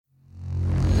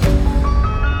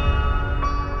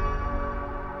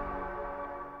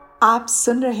आप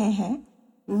सुन रहे हैं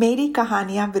मेरी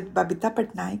कहानियां with Babita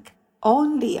Patnaik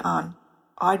only on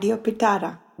audio पिटारा।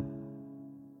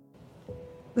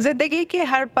 जिंदगी के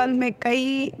हर पल में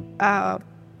कई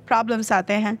प्रॉब्लम्स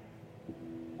आते हैं।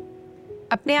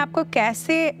 अपने आप को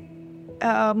कैसे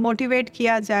मोटिवेट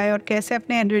किया जाए और कैसे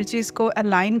अपने एनर्जीज को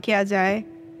अलाइन किया जाए,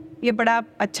 ये बड़ा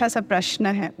अच्छा सा प्रश्न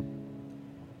है।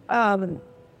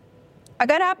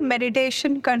 अगर आप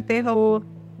मेडिटेशन करते हो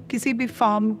किसी भी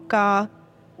फॉर्म का,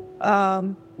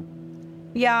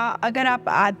 या अगर आप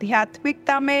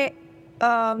आध्यात्मिकता में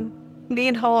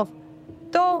लीन हो,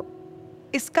 तो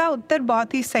इसका उत्तर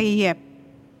बहुत ही सही है,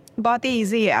 बहुत ही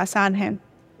इजी है, आसान है।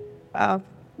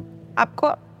 आपको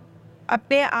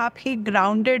अपने आप ही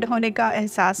ग्राउंडेड होने का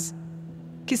एहसास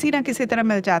किसी ना किसी तरह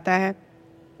मिल जाता है।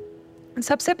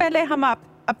 सबसे पहले हम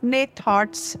अपने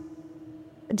थॉट्स,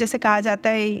 जैसे कहा जाता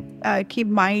है कि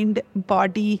माइंड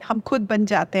बॉडी हम खुद बन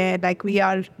जाते हैं। Like we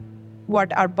are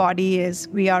what our body is,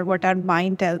 we are what our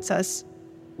mind tells us.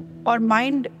 और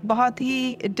माइंड बहुत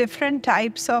ही डिफरेंट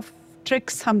टाइप्स ऑफ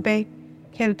ट्रिक्स हम पे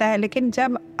खेलता है। लेकिन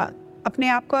जब अपने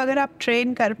आप को अगर आप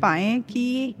ट्रेन कर पाएँ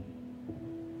कि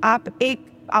आप एक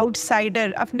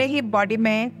आउटसाइडर अपने ही बॉडी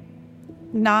में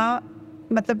ना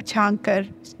मतलब झांक कर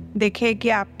देखें कि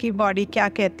आपकी बॉडी क्या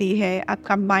कहती है,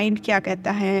 आपका माइंड क्या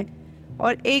कहता है,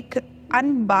 और एक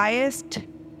अनबायस्ड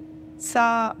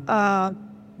सा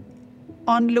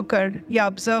ऑनलुकर या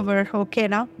ऑब्जर्वर होके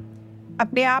ना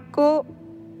अपने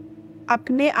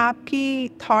आप की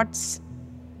थॉट्स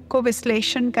को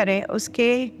विश्लेषण करें,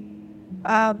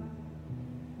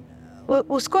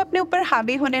 उसको अपने ऊपर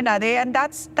हावी होने ना दे। And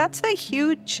that's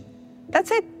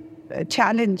a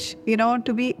challenge, you know,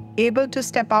 to be able to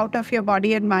step out of your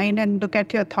body and mind and look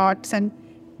at your thoughts and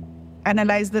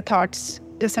analyze the thoughts,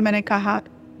 जैसे मैंने कहा,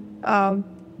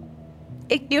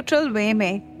 एक न्यूट्रल वे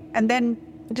में, and then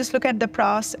just look at the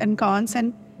pros and cons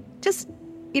and just,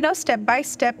 you know, step by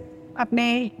step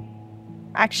अपने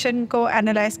action को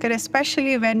analyze करें,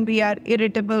 especially when we are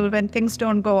irritable, when things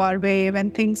don't go our way,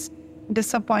 when things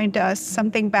disappoint us,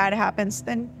 something bad happens,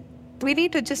 then we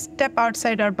need to just step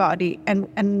outside our body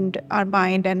and our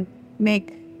mind and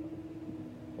make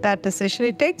that decision.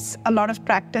 It takes a lot of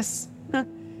practice.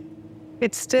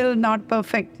 It's still not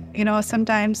perfect, you know.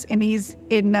 Sometimes in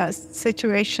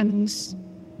situations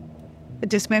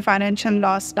जिसमें financial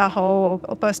loss ना हो,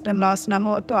 personal loss ना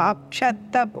हो, तो आप शायद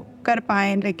तब कर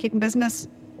पाएँ, लेकिन बिजनेस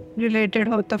रिलेटेड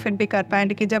हो तो फिर भी कर पाएँ।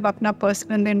 लेकिन जब अपना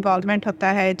पर्सनल इन्वॉल्वमेंट होता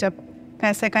है, जब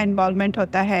पैसे का इन्वॉल्वमेंट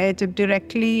होता है, जब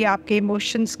डायरेक्टली आपके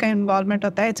इमोशंस का इन्वॉल्वमेंट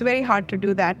होता है, it's very hard to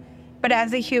do that. But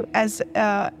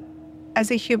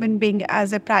as a human being,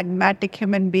 as a pragmatic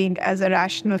human being, as a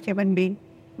rational human being,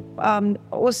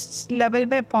 उस लेवल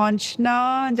पे पहुंचना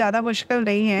ज़्यादा मुश्किल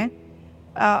नहीं है।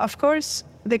 Of course,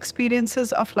 the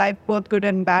experiences of life, both good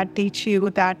and bad, teach you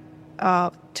that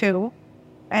too.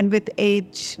 And with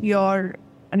age, your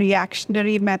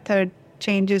reactionary method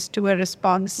changes to a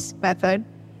response method.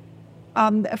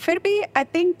 फिर भी, I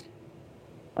think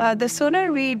the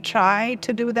sooner we try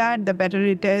to do that, the better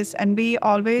it is. And we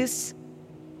always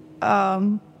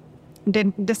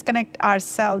disconnect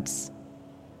ourselves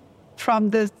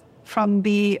from the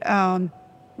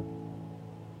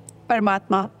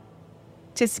Paramatma,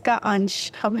 जिसका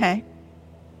अंश हम हैं.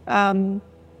 And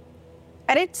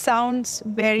it sounds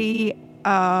very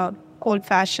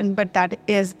old-fashioned, but that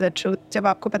is the truth. जब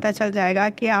आपको पता चल जाएगा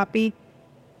कि आप ही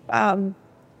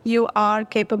you are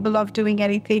capable of doing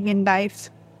anything in life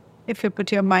if you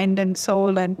put your mind and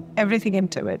soul and everything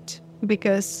into it,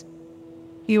 because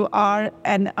you are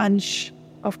an अंश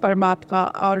of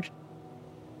Paramatma. और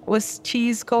उस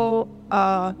चीज़ को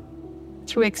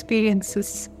through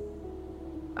experiences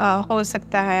हो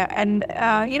सकता है. And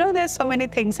you know, there's so many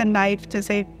things in life,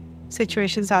 जैसे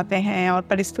situations आते हैं और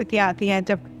परिस्थितियाँ आती हैं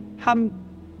जब हम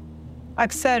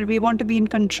अक्सर we want to be in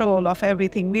control of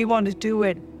everything, we want to do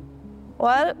it.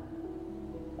 Well,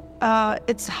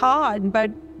 it's hard,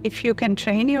 but if you can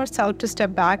train yourself to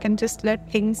step back and just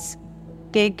let things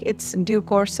take its due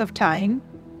course of time,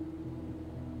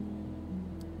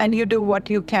 and you do what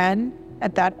you can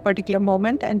at that particular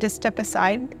moment and just step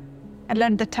aside and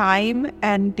let the time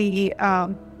and the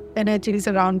energies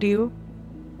around you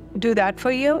do that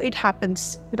for you, it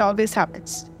happens. It always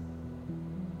happens.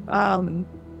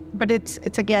 But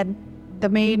it's again, the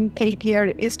main thing here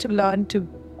is to learn to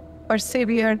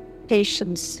persevere,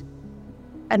 patience,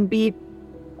 and be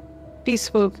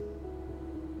peaceful.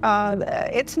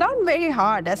 It's not very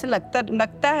hard. ऐसे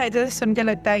लगता है, जैसे सुन के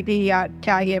लगता है कि यार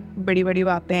क्या ये बड़ी बड़ी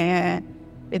बातें हैं,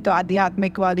 ये तो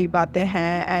आध्यात्मिक वाली बातें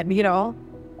हैं, and you know.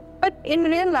 But in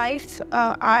real life,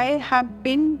 I have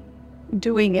been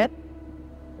doing it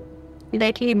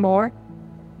lately more.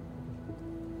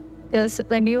 is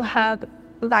when you have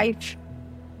life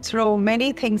throw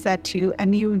many things at you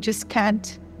and you just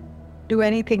can't do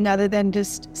anything other than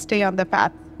just stay on the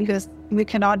path because we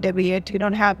cannot deviate. You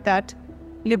don't have that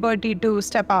liberty to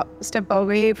step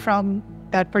away from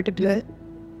that particular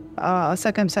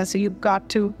circumstance. So you've got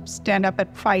to stand up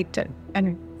and fight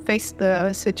and face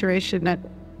the situation and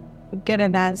get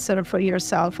an answer for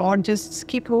yourself or just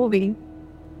keep moving.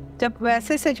 जब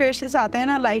वैसे situations आते हैं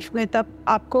ना life में, तब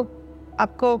आपको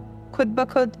खुद ब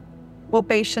खुद वो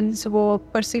पेशेंस, वो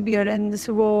परसिवियरेंस,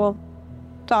 वो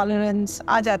टॉलरेंस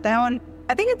आ जाता है. और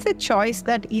I think it's a choice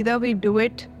that either we do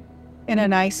it in a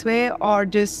nice way or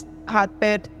just हाथ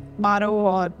पैर मारो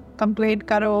और कंप्लेंट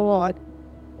करो और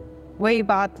वही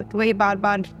बार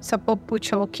बार सबको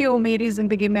पूछो क्यों मेरी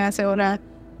ज़िंदगी में ऐसे हो रहा है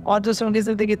और दूसरों की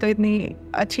ज़िंदगी तो इतनी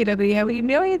अच्छी लग रही है. You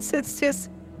know, it's just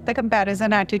the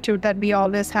comparison attitude that we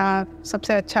always have.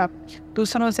 सबसे अच्छा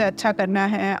दूसरों से अच्छा करना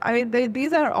है. I mean,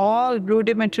 these are all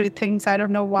rudimentary things. I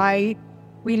don't know why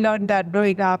we learned that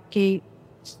growing up कि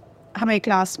हमें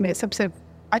क्लास में सबसे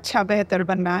अच्छा बेहतर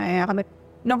बनना है. हमें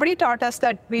nobody taught us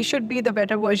that we should be the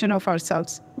better version of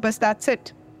ourselves. बस that's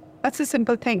it. That's a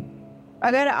simple thing.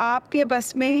 अगर आपके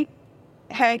बस में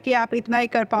है कि आप इतना ही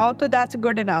कर पाओ तो that's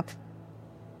good enough.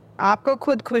 आपको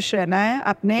खुद खुश रहना है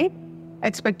अपने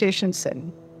एक्सपेक्टेशन से.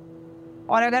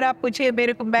 और अगर आप पूछिए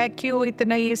मेरे को मैं क्यों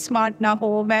इतना ही स्मार्ट ना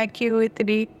हो, मैं क्यों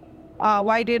इतनी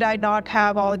why did I not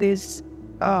have all these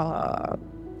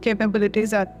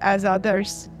capabilities as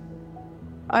others?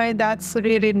 I mean, that's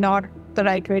really not the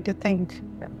right way to think.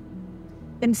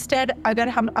 Instead, अगर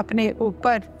हम अपने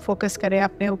ऊपर फोकस करें,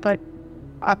 अपने ऊपर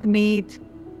अपनी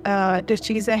जो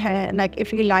चीज़ें हैं, like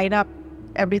if we line up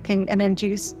everything,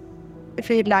 energies, if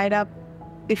we line up,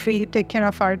 if we take care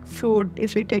of our food,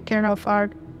 if we take care of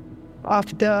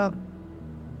the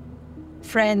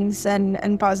friends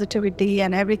and positivity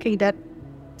and everything that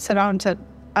surrounds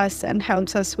us and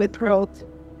helps us with growth,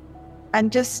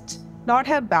 and just not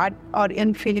have bad or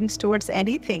ill feelings towards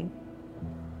anything.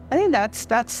 I think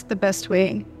that's the best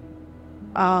way.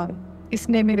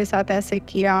 इसने मेरे साथ ऐसे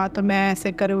किया तो मैं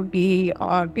ऐसे करूँगी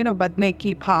और बदले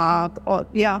की भाव और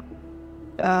या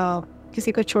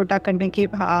किसी को छोटा करने की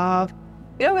भाव.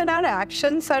 When our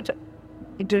actions are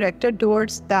directed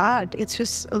towards that, it's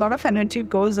just a lot of energy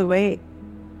goes away,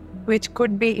 which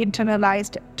could be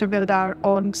internalized to build our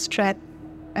own strength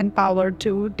and power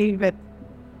to deal with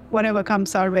whatever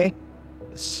comes our way.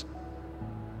 It's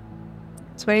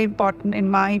very important in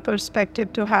my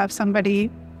perspective to have somebody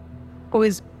who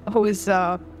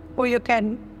you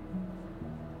can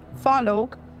follow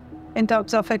in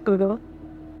terms of a guru.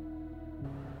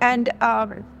 And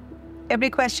every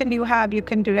question you have, you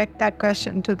can direct that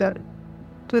question to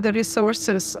the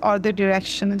resources or the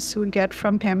directions you get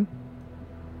from him.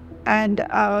 And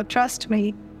trust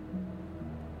me,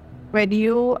 when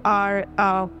you are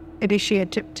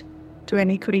initiated to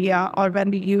any kriya, or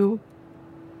when you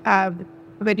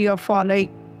are following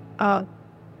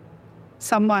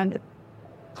someone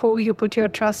who you put your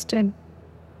trust in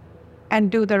and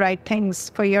do the right things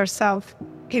for yourself,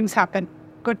 things happen,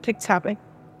 good things happen.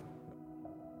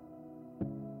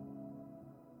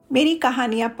 मेरी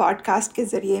कहानियाँ podcast के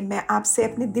ज़रिए मैं आपसे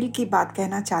अपने दिल की बात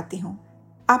कहना चाहती हूँ.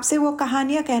 आपसे वो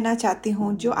कहानियाँ कहना चाहती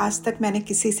हूँ जो आज तक मैंने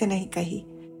किसी से नहीं कही.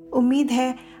 उम्मीद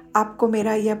है आपको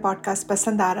मेरा यह पॉडकास्ट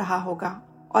पसंद आ रहा होगा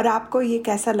और आपको ये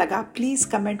कैसा लगा प्लीज़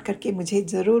कमेंट करके मुझे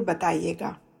ज़रूर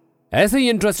बताइएगा. ऐसे ही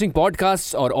इंटरेस्टिंग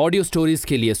पॉडकास्ट और ऑडियो स्टोरीज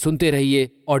के लिए सुनते रहिए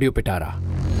ऑडियो पिटारा.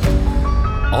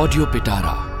 ऑडियो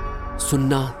पिटारा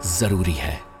सुनना जरूरी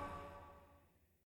है.